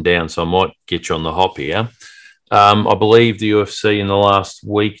this written down, so I might get you on the hop here. I believe the UFC in the last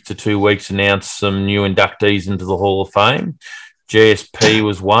week to 2 weeks announced some new inductees into the Hall of Fame. GSP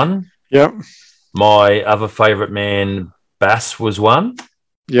was one. Yep. My other favourite man, Bass, was one.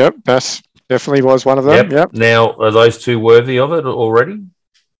 Yep, Bass definitely was one of them. Yep. Now, are those two worthy of it already?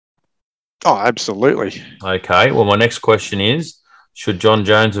 Oh, absolutely. Okay. Well, my next question is, should John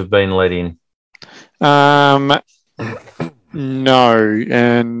Jones have been let in? No,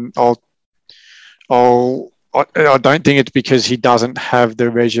 and I don't think it's because he doesn't have the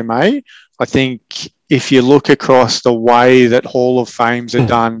resume. I think if you look across the way that Hall of Fames are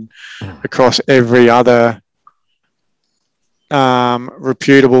done across every other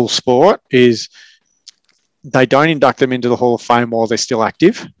reputable sport, is they don't induct them into the Hall of Fame while they're still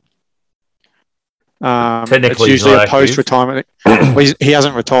active. Technically, it's usually a post-retirement. He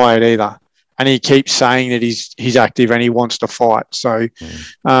hasn't retired either, and he keeps saying that he's active and he wants to fight. So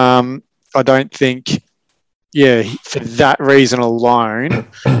I don't think... Yeah, for that reason alone,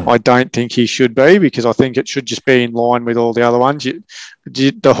 I don't think he should be, because I think it should just be in line with all the other ones.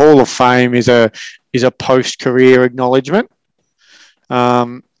 The Hall of Fame is a post-career acknowledgement.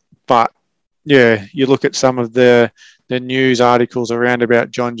 But yeah, you look at some of the news articles around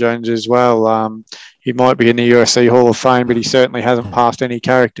about John Jones as well. He might be in the UFC Hall of Fame, but he certainly hasn't passed any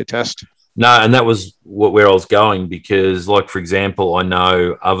character test. No, and that was where I was going, because, like, for example, I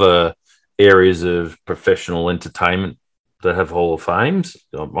know other areas of professional entertainment that have Hall of Fames.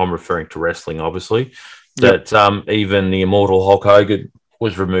 I'm referring to wrestling, obviously. Yep. That even the immortal Hulk Hogan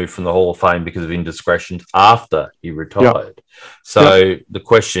was removed from the Hall of Fame because of indiscretions after he retired. Yep. So the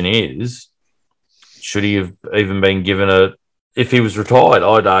question is, should he have even been given if he was retired?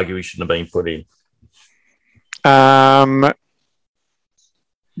 I'd argue he shouldn't have been put in.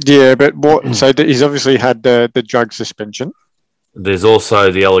 Yeah, but what? So he's obviously had the drug suspension. There's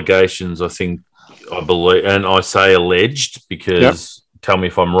also the allegations, I believe, and I say alleged because tell me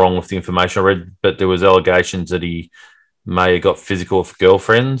if I'm wrong with the information I read, but there was allegations that he may have got physical with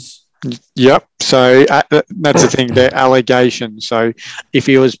girlfriends. Yep. So that's the thing, they're allegations. So if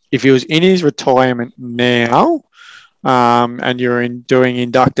he was in his retirement now, and you're doing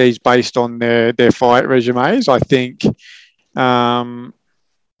inductees based on their fight resumes, I think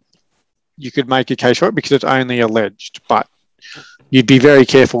you could make a case for it because it's only alleged, but you'd be very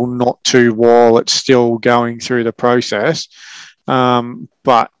careful not to while it's still going through the process.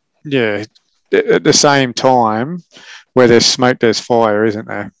 But yeah, at the same time, where there's smoke, there's fire, isn't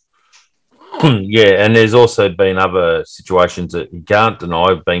there? Yeah, and there's also been other situations that you can't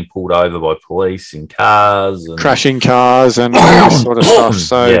deny being pulled over by police in cars and Crashing cars and all this sort of stuff.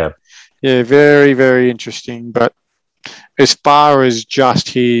 So, yeah, very, very interesting. But as far as just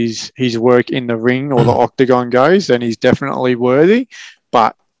his work in the ring or the octagon goes, then he's definitely worthy.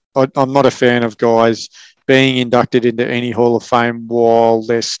 But I'm not a fan of guys being inducted into any Hall of Fame while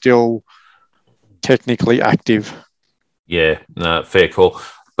they're still technically active. Yeah, no, fair call.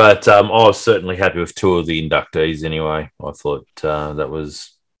 But I was certainly happy with two of the inductees anyway. I thought that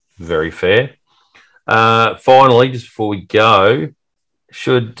was very fair. Finally, just before we go,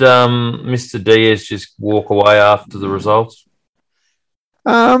 should Mr. Diaz just walk away after the results?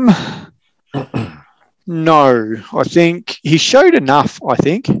 No, I think he showed enough, I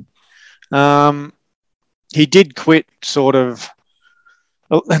think. He did quit sort of,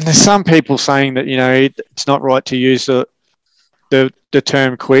 and there's some people saying that, it's not right to use the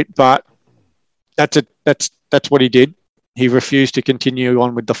term quit, but that's what he did. He refused to continue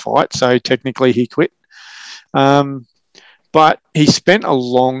on with the fight, so technically he quit. But he spent a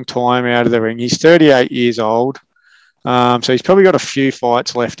long time out of the ring. He's 38 years old, so he's probably got a few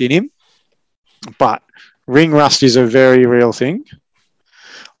fights left in him. But ring rust is a very real thing.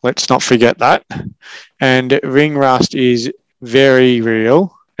 Let's not forget that. And ring rust is very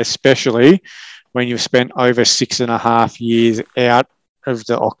real, especially when you've spent over 6.5 years out of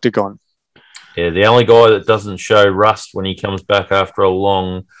the octagon. Yeah, the only guy that doesn't show rust when he comes back after a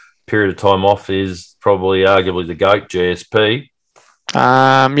long period of time off is probably arguably the GOAT, GSP.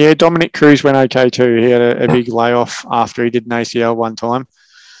 Yeah, Dominic Cruz went okay too. He had a big layoff after he did an ACL one time.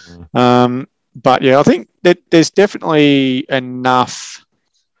 But yeah, I think that there's definitely enough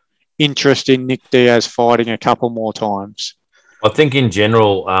interest in Nick Diaz fighting a couple more times. I think in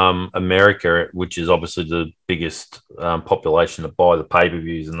general, America, which is obviously the biggest population that buy the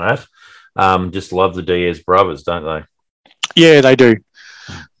pay-per-views and that, just love the Diaz brothers, don't they? Yeah, they do.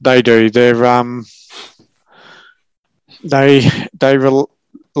 They do. They're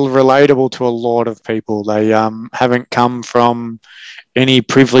relatable to a lot of people. They haven't come from any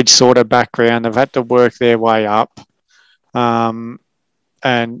privileged sort of background. They've had to work their way up.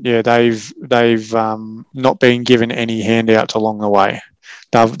 And yeah, they've not been given any handouts along the way.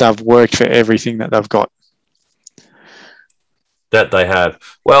 They've worked for everything that they've got. That they have.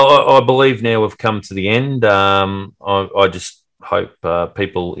 Well, I believe now we've come to the end. I just hope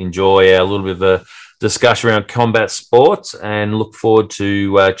people enjoy our little bit of a discussion around combat sports and look forward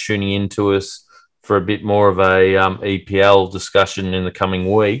to tuning in to us for a bit more of a EPL discussion in the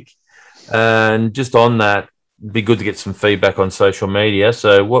coming week. And just on that, it'd be good to get some feedback on social media.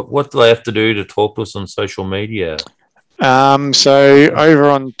 So what do they have to do to talk to us on social media? So over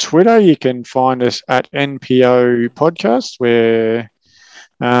on Twitter, you can find us at NPO Podcast, where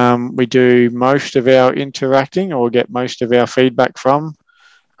we do most of our interacting or get most of our feedback from.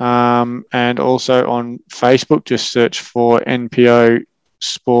 And also on Facebook, just search for NPO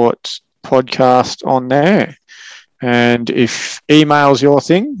Sports Podcast on there. And if email's your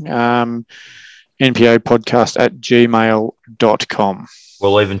thing, npopodcast@gmail.com.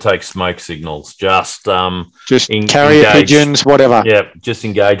 We'll even take smoke signals. Just carrier engage. Pigeons, whatever. Yeah, just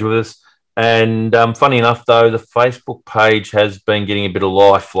engage with us. And funny enough, though, the Facebook page has been getting a bit of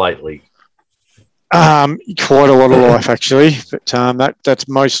life lately. Quite a lot of life, actually. But that's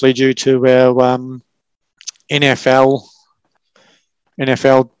mostly due to our NFL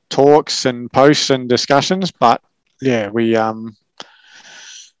talks and posts and discussions. But yeah, we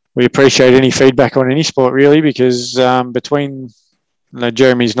appreciate any feedback on any sport, really, because between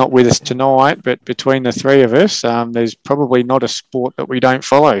Jeremy's not with us tonight, but between the three of us, there's probably not a sport that we don't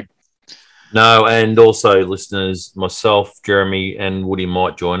follow. No, and also listeners, myself, Jeremy, and Woody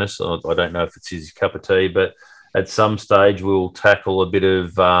might join us. I don't know if it's his cup of tea, but at some stage we'll tackle a bit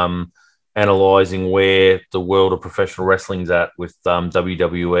of analysing where the world of professional wrestling's at with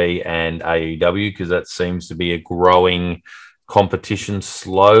WWE and AEW, because that seems to be a growing competition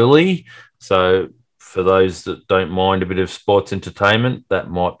slowly. So for those that don't mind a bit of sports entertainment, that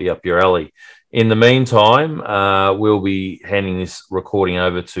might be up your alley. In the meantime, we'll be handing this recording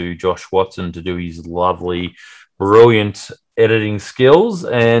over to Josh Watson to do his lovely, brilliant editing skills,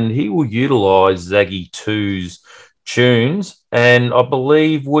 and he will utilise Zaggy 2's tunes. And I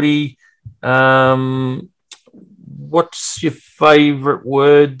believe, Woody, what's your favourite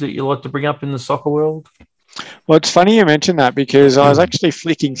word that you like to bring up in the soccer world? Well, it's funny you mentioned that, because I was actually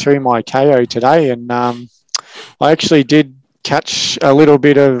flicking through my KO today, and I actually did catch a little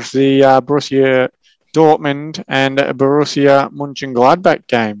bit of the Borussia Dortmund and Borussia Mönchengladbach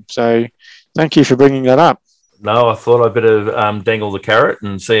game. So thank you for bringing that up. No, I thought I'd better dangle the carrot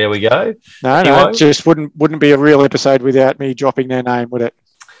and see how we go. No, Anyway. it just wouldn't be a real episode without me dropping their name, would it?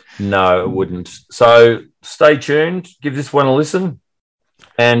 No, it wouldn't. So stay tuned. Give this one a listen,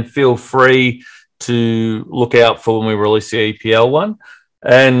 and feel free to look out for when we release the EPL one.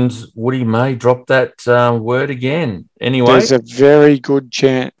 And Woody may drop that word again. Anyway, there's a very good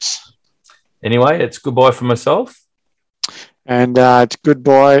chance. Anyway, it's goodbye from myself. And it's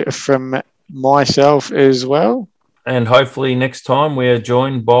goodbye from myself as well. And hopefully next time we are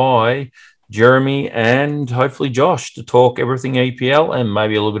joined by Jeremy and hopefully Josh to talk everything EPL and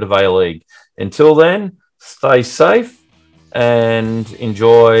maybe a little bit of A-League. Until then, stay safe and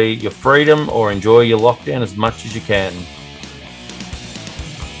enjoy your freedom or enjoy your lockdown as much as you can.